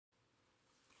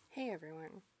Hey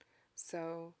everyone.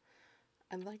 So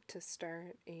I'd like to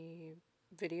start a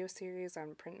video series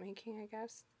on printmaking, I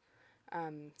guess.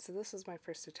 So this was my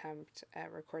first attempt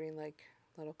at recording like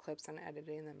little clips and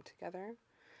editing them together.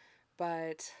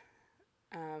 But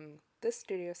this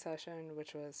studio session,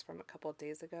 which was from a couple of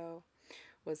days ago,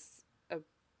 was a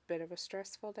bit of a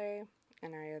stressful day,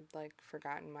 and I had like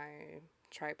forgotten my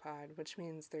tripod, which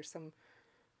means there's some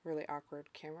really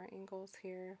awkward camera angles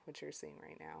here, which you're seeing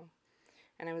right now.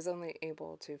 And I was only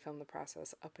able to film the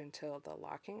process up until the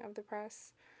locking of the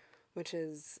press, which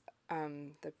is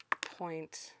the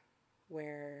point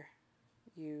where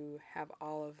you have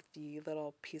all of the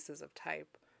little pieces of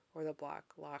type or the block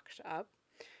locked up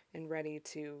and ready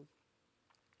to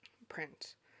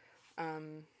print.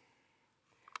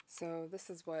 So this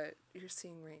is what you're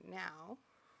seeing right now.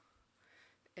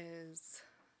 Is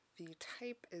the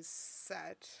type is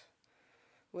set,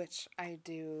 which I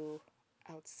do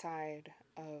outside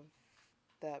of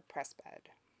the press bed.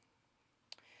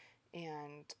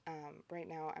 And right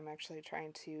now I'm actually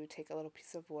trying to take a little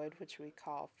piece of wood, which we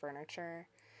call furniture,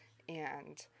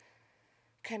 and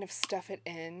kind of stuff it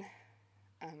in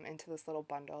into this little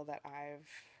bundle that I've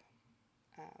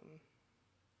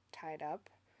tied up.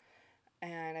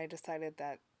 And I decided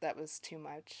that that was too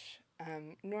much.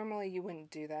 Normally you wouldn't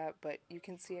do that, but you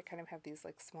can see it kind of have these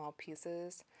like small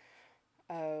pieces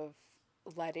of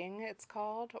leading, it's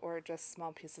called, or just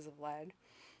small pieces of lead,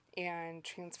 and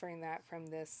transferring that from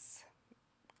this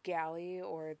galley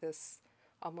or this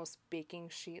almost baking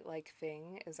sheet like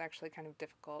thing is actually kind of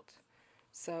difficult.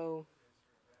 So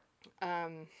I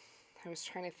was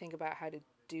trying to think about how to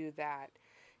do that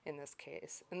in this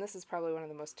case, and this is probably one of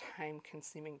the most time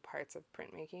consuming parts of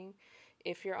printmaking.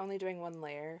 If you're only doing one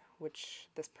layer, which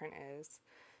this print is,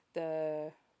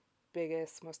 the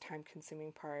biggest, most time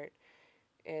consuming part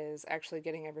is actually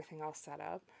getting everything all set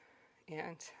up.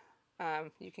 And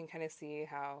you can kind of see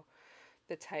how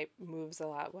the type moves a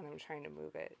lot when I'm trying to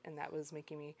move it, and that was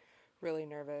making me really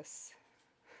nervous.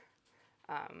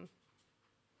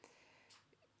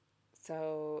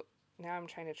 So now I'm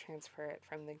trying to transfer it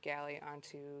from the galley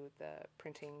onto the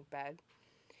printing bed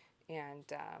and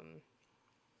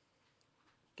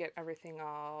get everything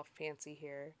all fancy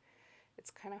here.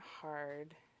 It's kind of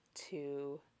hard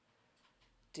to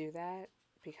do that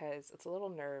because it's a little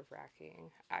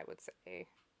nerve-wracking, I would say.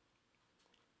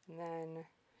 And then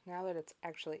now that it's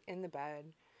actually in the bed,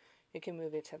 you can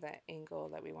move it to the angle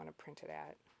that we want to print it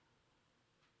at.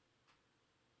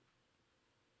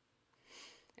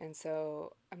 And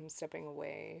so I'm stepping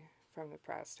away from the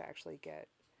press to actually get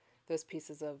those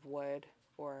pieces of wood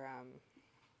or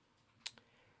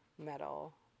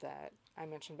metal that I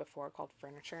mentioned before called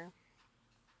furniture.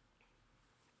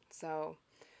 So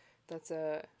that's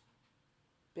a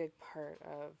big part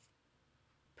of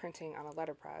printing on a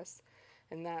letterpress,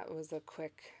 and that was a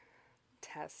quick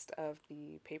test of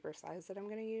the paper size that I'm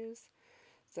going to use.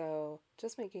 So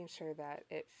just making sure that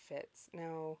it fits.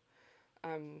 Now,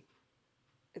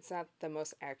 it's not the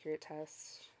most accurate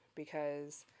test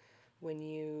because when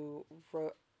you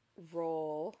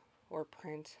roll or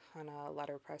print on a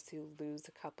letterpress, you lose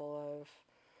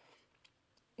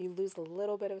a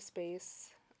little bit of space.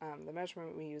 The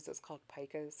measurement we use is called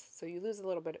picas. So you lose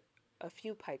a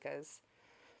few picas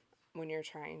when you're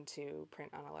trying to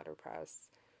print on a letterpress,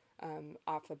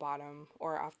 off the bottom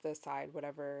or off the side,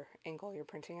 whatever angle you're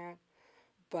printing at.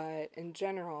 But in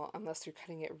general, unless you're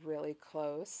cutting it really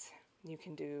close, you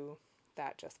can do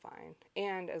that just fine.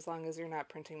 And as long as you're not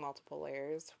printing multiple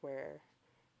layers where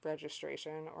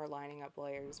registration or lining up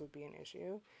layers would be an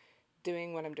issue,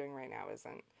 doing what I'm doing right now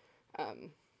isn't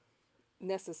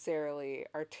necessarily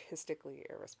artistically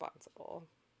irresponsible.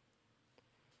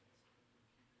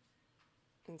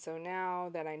 And so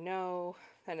now that I know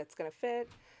that it's going to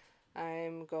fit,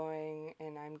 I'm going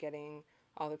and I'm getting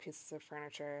all the pieces of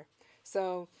furniture.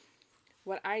 So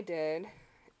what I did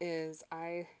is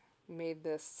I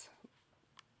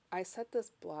set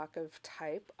this block of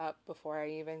type up before I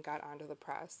even got onto the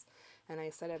press, and I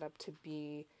set it up to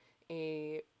be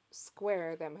a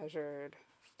square that measured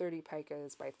 30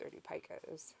 picas by 30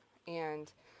 picas.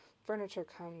 And furniture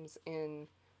comes in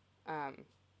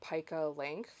pica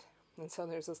length, and so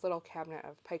there's this little cabinet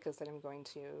of picas that I'm going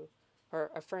to,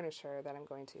 or a furniture that I'm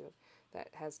going to, that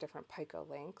has different pica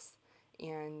lengths,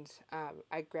 and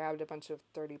I grabbed a bunch of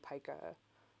 30 pica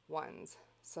ones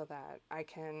so that I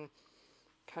can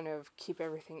kind of keep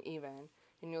everything even.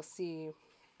 And you'll see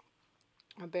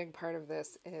a big part of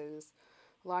this is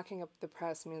locking up the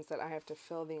press means that I have to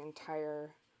fill the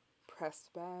entire press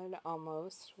bed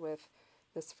almost with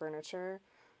this furniture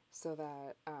so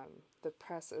that the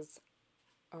press is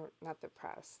or not the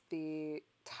press, the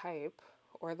type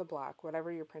or the block,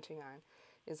 whatever you're printing on,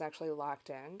 is actually locked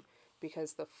in,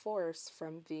 because the force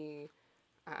from the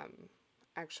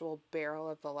actual barrel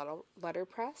of the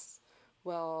letterpress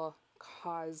will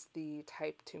cause the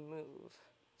type to move.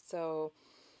 So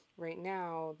right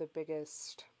now, the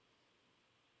biggest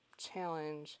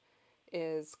challenge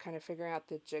is kind of figuring out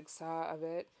the jigsaw of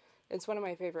it. It's one of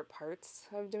my favorite parts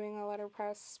of doing a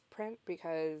letterpress print,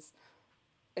 because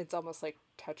it's almost like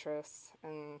Tetris,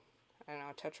 and I don't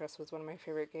know, Tetris was one of my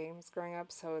favorite games growing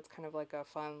up, so it's kind of like a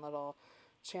fun little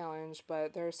challenge,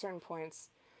 but there are certain points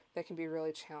that can be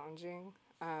really challenging,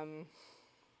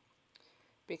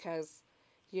 because,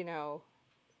 you know,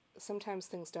 sometimes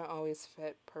things don't always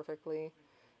fit perfectly,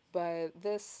 but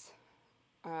this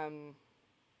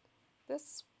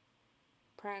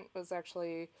print was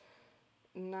actually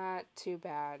not too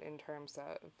bad in terms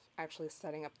of actually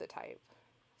setting up the type.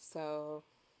 So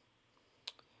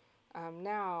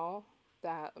now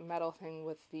that metal thing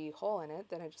with the hole in it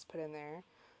that I just put in there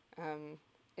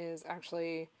is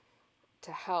actually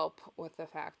to help with the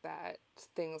fact that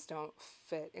things don't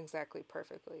fit exactly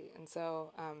perfectly. And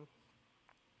so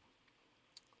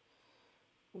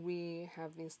we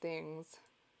have these things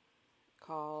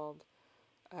called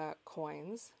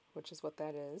quoins, which is what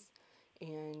that is.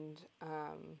 And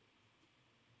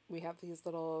we have these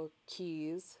little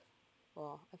keys,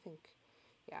 well, I think,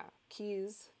 yeah,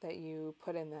 keys that you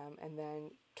put in them and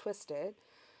then twist it,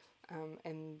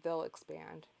 and they'll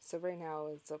expand. So right now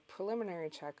it's a preliminary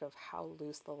check of how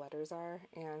loose the letters are,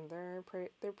 and they're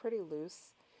pretty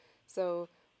loose. So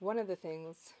one of the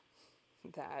things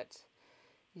that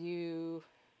you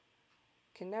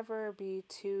can never be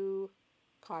too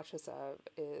cautious of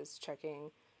is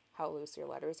checking how loose your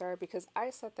letters are, because I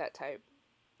set that type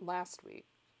last week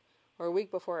or a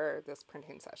week before this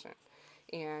printing session,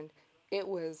 and it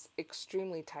was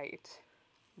extremely tight.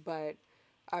 But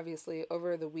obviously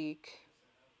over the week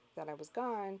that I was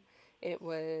gone, it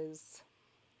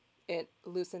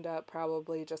loosened up,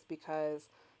 probably just because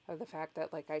of the fact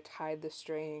that like I tied the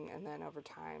string, and then over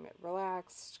time it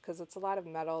relaxed because it's a lot of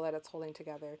metal that it's holding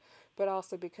together, but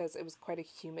also because it was quite a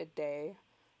humid day.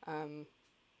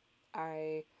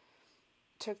 I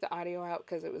took the audio out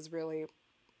because it was really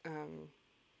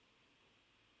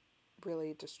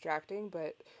really distracting,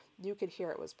 but you could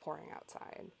hear it was pouring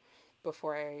outside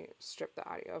before I stripped the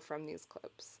audio from these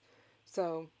clips.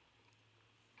 So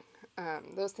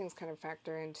those things kind of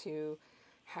factor into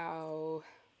how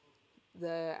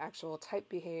the actual type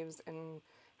behaves, and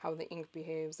how the ink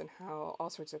behaves, and how all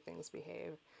sorts of things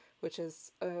behave, which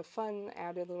is a fun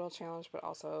added little challenge, but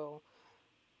also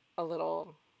a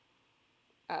little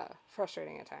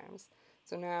frustrating at times.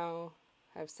 So now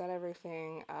I've set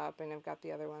everything up and I've got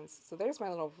the other ones. So there's my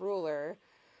little ruler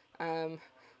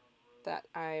that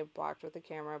I blocked with the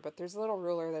camera, but there's a little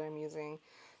ruler that I'm using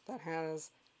that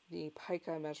has the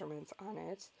pica measurements on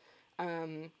it.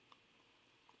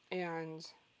 And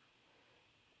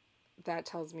that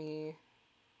tells me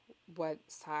what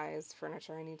size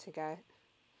furniture I need to get.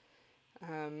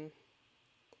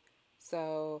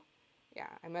 So yeah,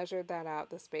 I measured that out,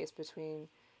 the space between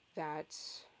that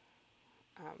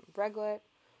reglet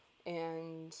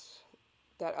and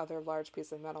that other large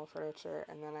piece of metal furniture,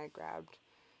 and then I grabbed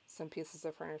some pieces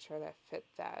of furniture that fit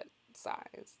that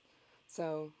size.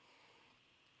 So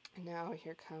now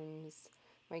here comes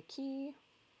my key,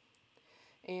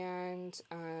 and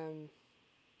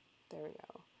there we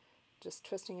go. Just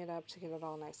twisting it up to get it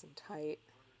all nice and tight.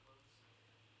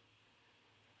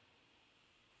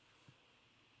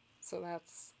 So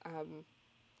that's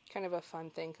kind of a fun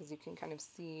thing, because you can kind of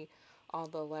see all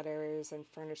the letters and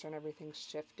furniture and everything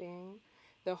shifting.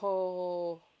 The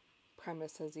whole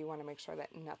premise is you want to make sure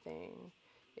that nothing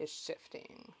is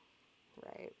shifting,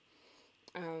 right?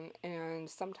 And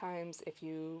sometimes if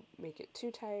you make it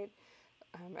too tight,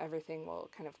 everything will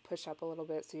kind of push up a little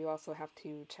bit, so you also have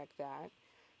to check that,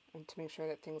 and to make sure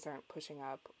that things aren't pushing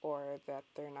up, or that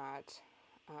they're not,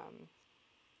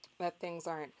 that things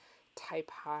aren't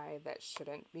type high that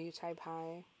shouldn't be type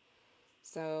high.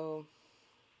 So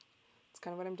it's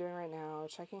kind of what I'm doing right now,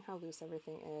 checking how loose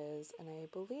everything is, and I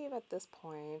believe at this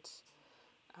point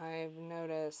I've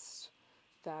noticed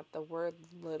that the word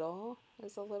little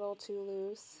is a little too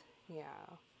loose.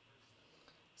 Yeah.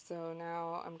 So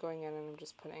now I'm going in and I'm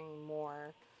just putting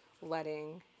more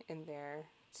leading in there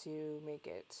to make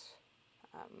it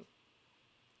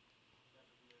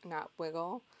not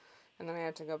wiggle. And then I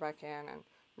had to go back in and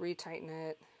retighten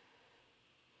it.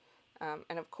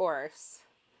 And of course,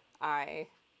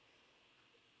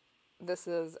 this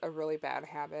is a really bad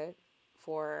habit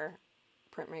for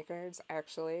printmakers,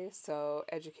 actually. So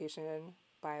education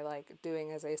by like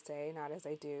doing as I say, not as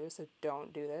I do. So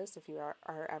don't do this if you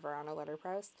are ever on a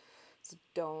letterpress. So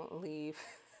don't leave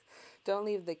don't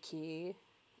leave the key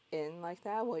in like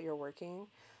that while you're working.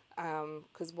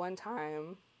 Because one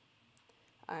time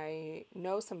I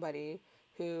know somebody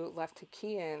who left a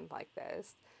key in like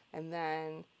this, and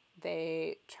then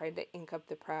they tried to ink up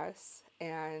the press,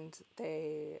 and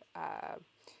the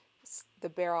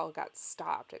barrel got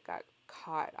stopped. It got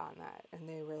caught on that, and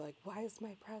they were like, "Why is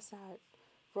my press not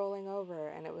rolling over?"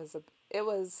 And it was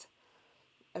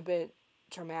a bit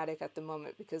traumatic at the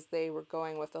moment because they were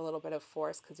going with a little bit of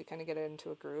force because you kind of get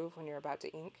into a groove when you're about to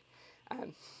ink,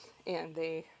 and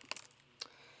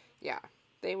yeah,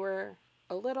 they were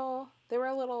they were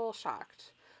a little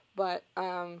shocked, but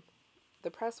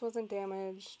the press wasn't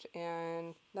damaged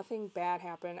and nothing bad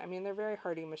happened. I mean, they're very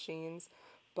hardy machines,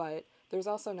 but there's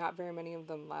also not very many of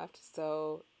them left,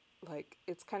 so like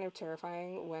it's kind of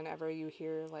terrifying whenever you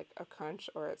hear like a crunch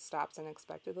or it stops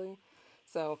unexpectedly.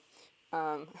 So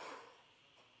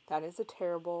that is a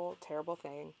terrible, terrible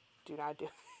thing. Do not do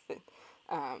it.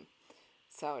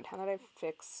 So now that I've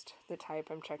fixed the type,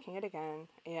 I'm checking it again,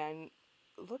 and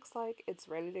it looks like it's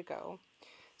ready to go.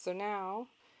 So now,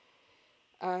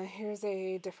 here's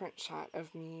a different shot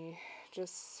of me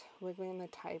just wiggling the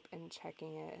type and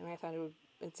checking it, and I thought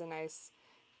it's a nice,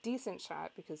 decent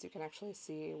shot because you can actually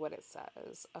see what it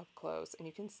says up close, and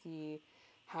you can see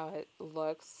how it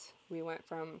looks. We went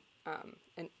from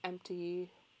an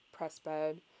empty press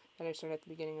bed that I showed at the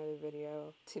beginning of the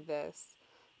video to this.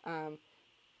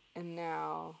 And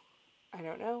now, I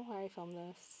don't know why I filmed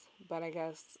this, but I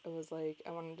guess it was like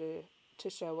I wanted to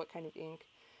show what kind of ink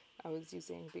I was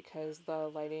using because the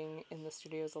lighting in the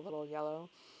studio is a little yellow.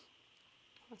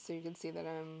 So you can see that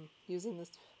I'm using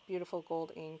this beautiful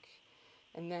gold ink,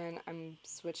 and then I'm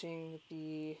switching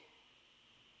the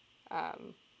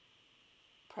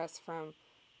press from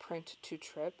print to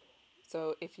trip.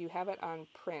 So if you have it on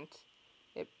print,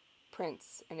 it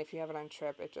prints, and if you have it on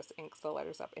trip, it just inks the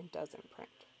letters up and doesn't print.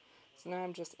 So now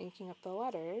I'm just inking up the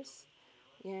letters,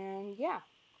 and yeah,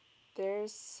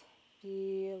 there's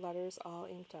the letters all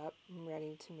inked up. I'm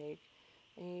ready to make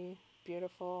a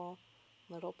beautiful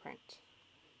little print.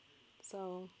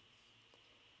 So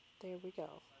there we go.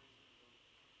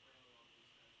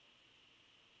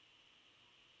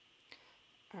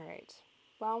 All right,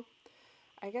 well,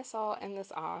 I guess I'll end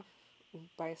this off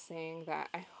by saying that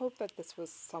I hope that this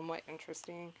was somewhat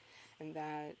interesting and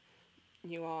that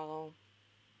you all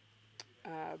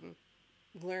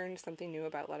learned something new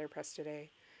about letterpress today.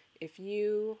 If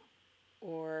you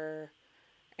or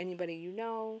anybody you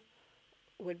know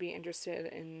would be interested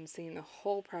in seeing the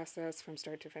whole process from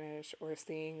start to finish or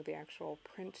seeing the actual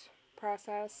print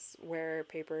process where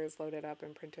paper is loaded up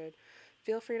and printed,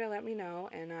 feel free to let me know,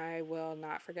 and I will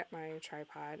not forget my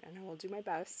tripod, and I will do my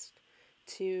best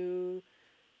to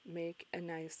make a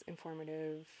nice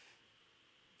informative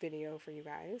video for you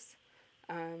guys.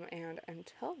 And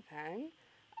until then,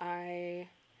 I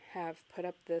have put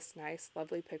up this nice,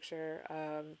 lovely picture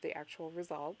of the actual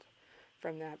result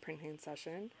from that printing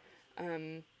session.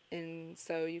 And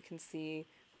so you can see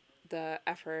the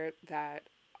effort that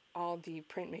all the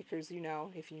printmakers you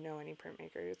know, if you know any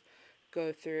printmakers,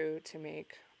 go through to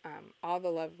make all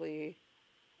the lovely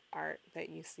art that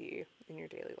you see in your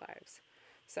daily lives.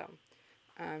 So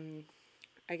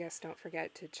I guess don't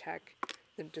forget to check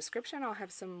the description. I'll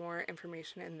have some more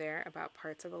information in there about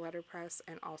parts of a letterpress,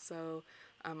 and also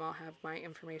I'll have my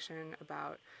information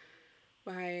about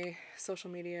my social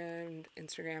media and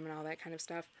Instagram and all that kind of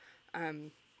stuff.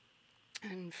 And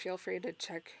feel free to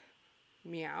check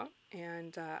me out,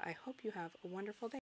 and I hope you have a wonderful day.